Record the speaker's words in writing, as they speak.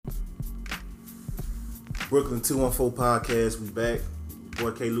Brooklyn 214 podcast. We back.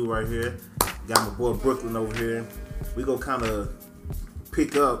 Boy K. Lou right here. Got my boy Brooklyn over here. We go kind of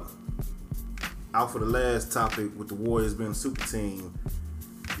pick up out for the last topic with the Warriors being a super team.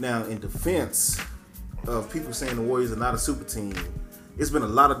 Now, in defense of people saying the Warriors are not a super team, it's been a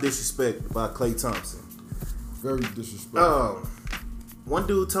lot of disrespect by Klay Thompson. Very disrespectful. One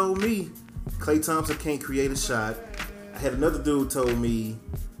dude told me Klay Thompson can't create a shot. I had another dude told me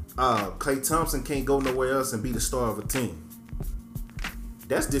Klay Thompson can't go nowhere else and be the star of a team.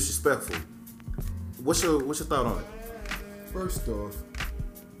 That's disrespectful. What's your thought on it? First off,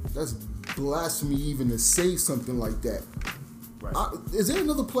 that's blasphemy even to say something like that. Right. Is there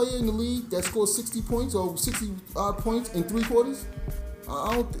another player in the league that scored 60 points or 60 points in 3 quarters?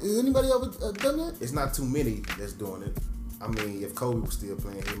 Has anybody ever done that? It's not too many that's doing it. I mean, if Kobe was still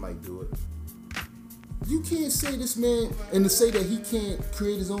playing, he might do it. You can't say this man and to say that he can't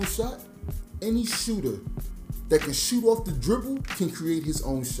create his own shot. Any shooter that can shoot off the dribble can create his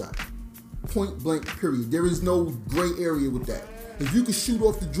own shot. Point blank, period. There is no gray area with that. If you can shoot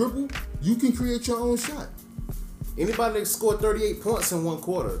off the dribble, you can create your own shot. Anybody that scored 38 points in 1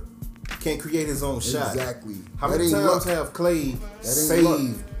 quarter can't create his own shot. Exactly. How many times have Klay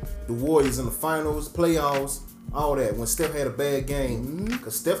saved the Warriors in the finals, playoffs, all that, when Steph had a bad game?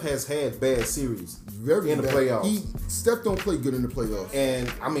 Because Steph has had bad series in the playoffs. Steph don't play good in the playoffs.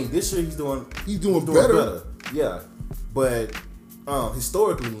 And, I mean, this year he's doing better. Yeah. But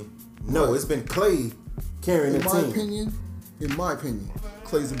historically, no, it's been Klay carrying the team. In my opinion,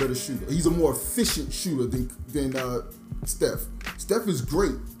 Klay's a better shooter. He's a more efficient shooter than Steph. Steph is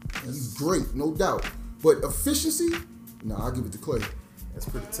great. He's great, no doubt. But efficiency, I'll give it to Klay. That's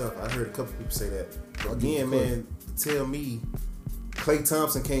pretty tough. I heard a couple people say that. But again, man, to tell me Klay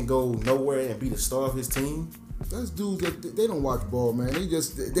Thompson can't go nowhere and be the star of his team. That's dudes that they don't watch ball, man.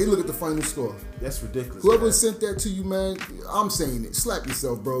 They look at the final score. That's ridiculous. Whoever sent that to you, man, I'm saying it. Slap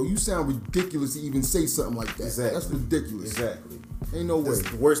yourself, bro. You sound ridiculous to even say something like that. Exactly. That's ridiculous. Exactly. Ain't no way. That's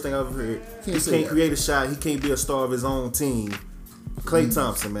the worst thing I've ever heard. He can't create a shot. He can't be a star of his own team. Klay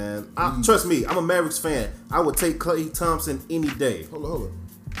Thompson, man. Trust me, I'm a Mavericks fan. I would take Klay Thompson any day. Hold on.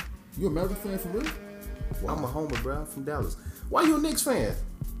 You a Mavericks fan for real? Wow. I'm a homer, bro. I'm from Dallas. Why you a Knicks fan?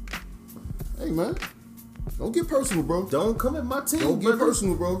 Hey, man. Don't get personal, bro. Don't come at my team, Don't get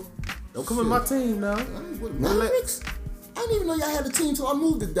personal, bro. Don't come at my team now. Mavericks? I didn't even know y'all had a team until I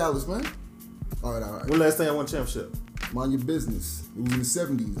moved to Dallas, man. All right. When last time I won a championship? Mind your business. It was in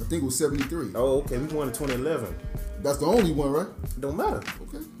the 70s. I think it was 73. Oh, okay. We won in 2011. That's the only one, right? Don't matter.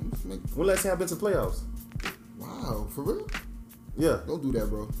 Okay. When last time I been to playoffs? Wow, for real? Yeah. Don't do that,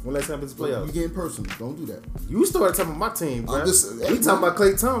 bro. When last time I been to playoffs? You getting personal. Don't do that. You started talking about my team, bro. We talking about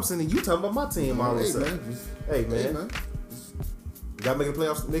Klay Thompson and you talking about my team all of a sudden. Hey, man. You got to make the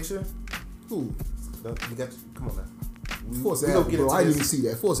playoffs next year? Who? Come on now. Force it happen, bro. I didn't even see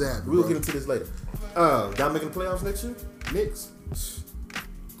that. Force it happen, We'll get into this later. Y'all making the playoffs next year? Knicks?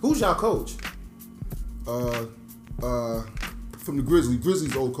 Who's y'all coach? From the Grizzlies.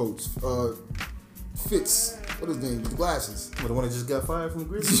 Grizzlies old coach. Fitz. What is his name? With the glasses. The one that just got fired from the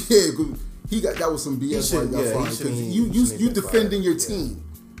Grizzlies? Yeah, that was some BS why he got fired. You defending your team.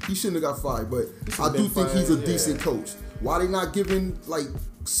 He shouldn't have got fired, but I do think he's a decent coach. Why they not giving,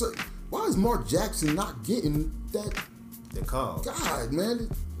 why is Mark Jackson not getting that? The call. God, man.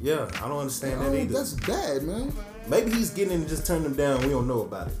 Yeah, I don't understand that either. That's bad, man. Maybe he's getting it and just turning them down. We don't know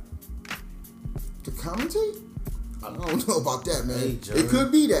about it. To commentate? I don't know about that, man. Hey, it could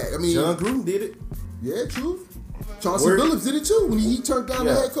be that. I mean, John Gruden did it. Yeah, true. Chauncey Billups did it too when he turned down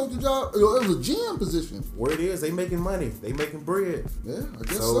the head coaching job. It was a GM position. Where it is, they making money. They making bread. Yeah, I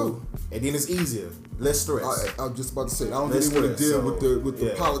guess so. And then it's easier, less stress. I was just about to say, I don't really want to deal with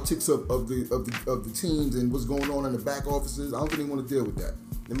the politics of the teams and what's going on in the back offices. I don't really want to deal with that.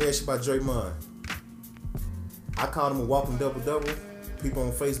 Let me ask you about Draymond. I called him a walking double-double. People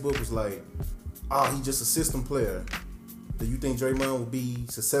on Facebook was like, he's just a system player. Do you think Draymond will be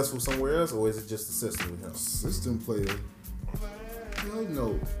successful somewhere else, or is it just a system with him? System player? Hell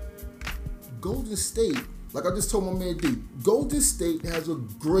no. Golden State, like I just told my man D, Golden State has a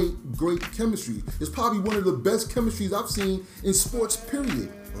great chemistry. It's probably one of the best chemistries I've seen in sports,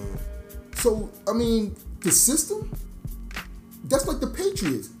 period. So, I mean, the system, that's like the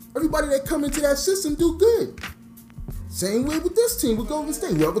Patriots. Everybody that come into that system do good. Same way with this team, with Golden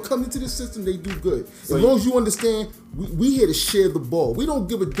State. Whoever comes into this system, they do good. As long as you understand, we here to share the ball. We don't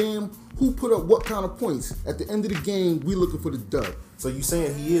give a damn who put up what kind of points. At the end of the game, we looking for the dub. So you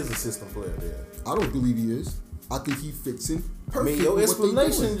saying he is a system player there? I don't believe he is. I think he fits in perfect. I mean, your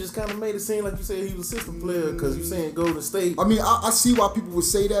explanation just kind of made it seem like you said he was a system player because you saying Golden State. I mean, I see why people would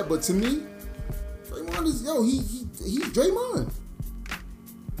say that, but to me, Draymond is he's Draymond.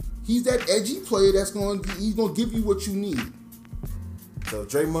 He's that edgy player he's gonna give you what you need. So if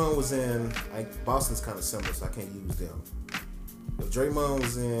Draymond was in Boston's kind of similar, so I can't use them. If Draymond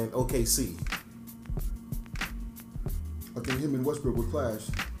was in OKC, I think him and Westbrook would clash.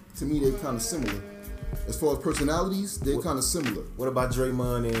 To me, they're kind of similar. As far as personalities, they're kind of similar. What about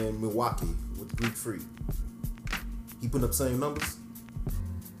Draymond in Milwaukee with Greek Freak? He putting up same numbers?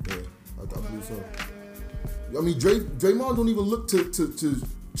 Yeah, I believe so. I mean, Draymond don't even look to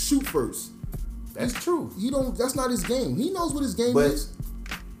shoot first. That's true. That's not his game. He knows what his game is.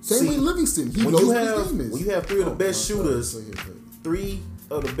 Same way Livingston. He knows what his game is. When you have three of the best shooters, three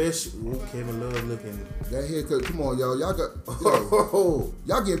of the best. Kevin Love looking. That haircut. Come on, y'all.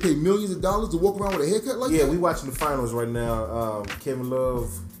 Y'all getting paid millions of dollars to walk around with a haircut like that? Yeah, we watching the finals right now. Kevin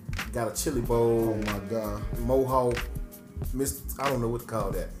Love got a chili bowl. Oh my God. Mohawk. I don't know what to call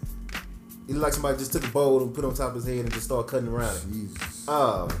that. He looked like somebody just took a bowl and put it on top of his head and just started cutting around it. Jesus.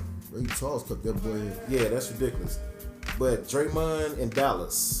 Ray Charles cut that boy head. Yeah, that's ridiculous. But Draymond in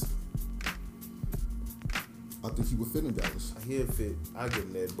Dallas. I think he would fit in Dallas. He'll fit. I give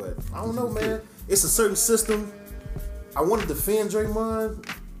him that, but I don't know, man. It's a certain system. I want to defend Draymond,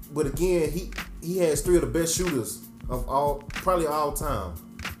 but again, he has three of the best shooters of probably all time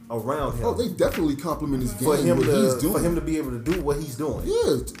around him. Oh, they definitely compliment his game. For him to be able to do what he's doing.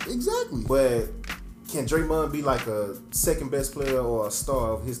 Yeah, exactly. But can Draymond be like a second best player or a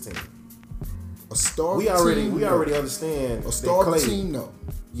star of his team? A star. We already understand a star Klay, team. No,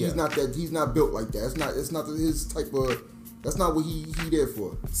 yeah. He's not built like that. It's not his type of. That's not what he there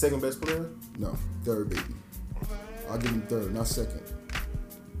for. Second best player? No, third, baby. I'll give him third, not second.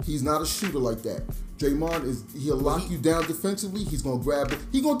 He's not a shooter like that. Draymond he'll lock you down defensively. He's gonna grab it.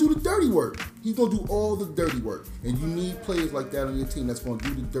 He's gonna do the dirty work. He's gonna do all the dirty work. And you need players like that on your team that's gonna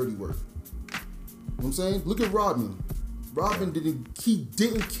do the dirty work. You know what I'm saying? Look at Rodman. Rodman didn't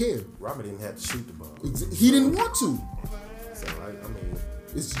care. Rodman didn't have to shoot the ball. He didn't want to. So I mean,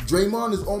 Draymond is